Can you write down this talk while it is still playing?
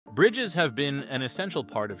Bridges have been an essential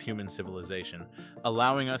part of human civilization,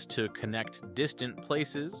 allowing us to connect distant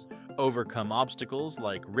places, overcome obstacles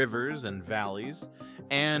like rivers and valleys,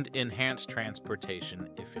 and enhance transportation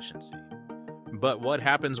efficiency. But what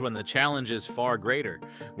happens when the challenge is far greater,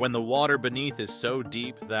 when the water beneath is so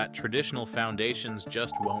deep that traditional foundations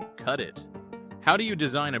just won't cut it? How do you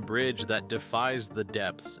design a bridge that defies the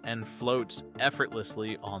depths and floats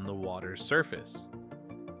effortlessly on the water's surface?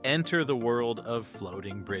 Enter the world of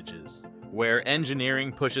floating bridges, where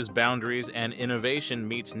engineering pushes boundaries and innovation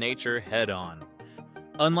meets nature head-on.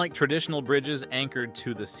 Unlike traditional bridges anchored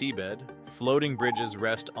to the seabed, floating bridges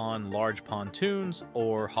rest on large pontoons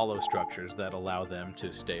or hollow structures that allow them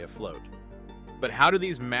to stay afloat. But how do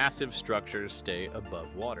these massive structures stay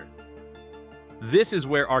above water? This is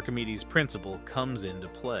where Archimedes' principle comes into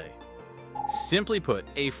play. Simply put,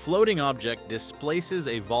 a floating object displaces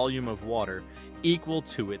a volume of water equal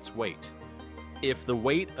to its weight. If the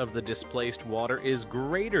weight of the displaced water is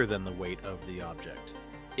greater than the weight of the object,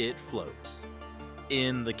 it floats.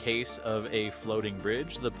 In the case of a floating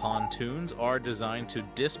bridge, the pontoons are designed to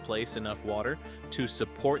displace enough water to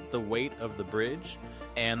support the weight of the bridge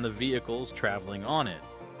and the vehicles traveling on it.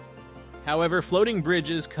 However, floating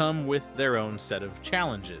bridges come with their own set of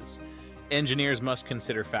challenges. Engineers must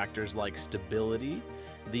consider factors like stability,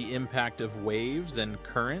 the impact of waves and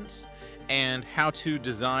currents, and how to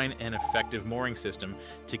design an effective mooring system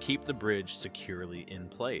to keep the bridge securely in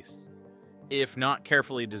place. If not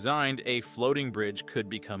carefully designed, a floating bridge could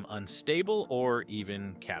become unstable or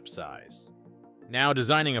even capsize. Now,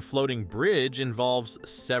 designing a floating bridge involves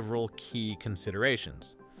several key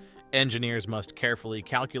considerations. Engineers must carefully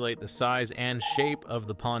calculate the size and shape of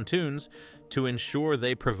the pontoons to ensure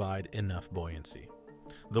they provide enough buoyancy.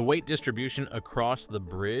 The weight distribution across the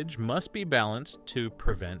bridge must be balanced to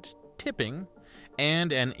prevent tipping,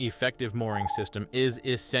 and an effective mooring system is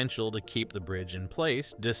essential to keep the bridge in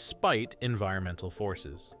place despite environmental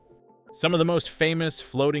forces. Some of the most famous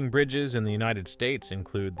floating bridges in the United States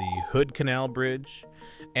include the Hood Canal Bridge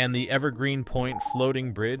and the Evergreen Point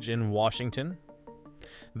Floating Bridge in Washington.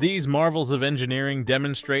 These marvels of engineering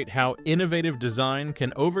demonstrate how innovative design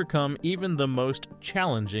can overcome even the most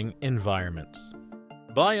challenging environments.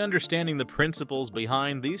 By understanding the principles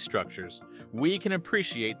behind these structures, we can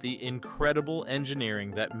appreciate the incredible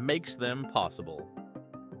engineering that makes them possible.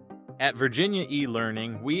 At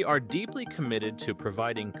Virginia-elearning, we are deeply committed to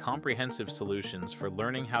providing comprehensive solutions for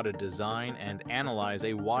learning how to design and analyze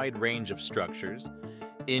a wide range of structures,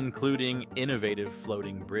 including innovative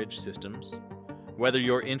floating bridge systems. Whether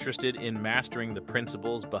you're interested in mastering the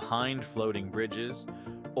principles behind floating bridges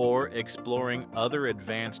or exploring other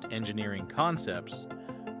advanced engineering concepts,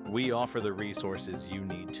 we offer the resources you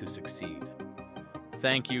need to succeed.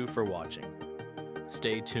 Thank you for watching.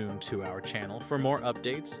 Stay tuned to our channel for more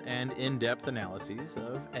updates and in-depth analyses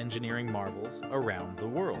of engineering marvels around the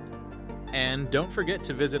world. And don't forget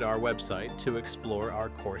to visit our website to explore our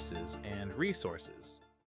courses and resources.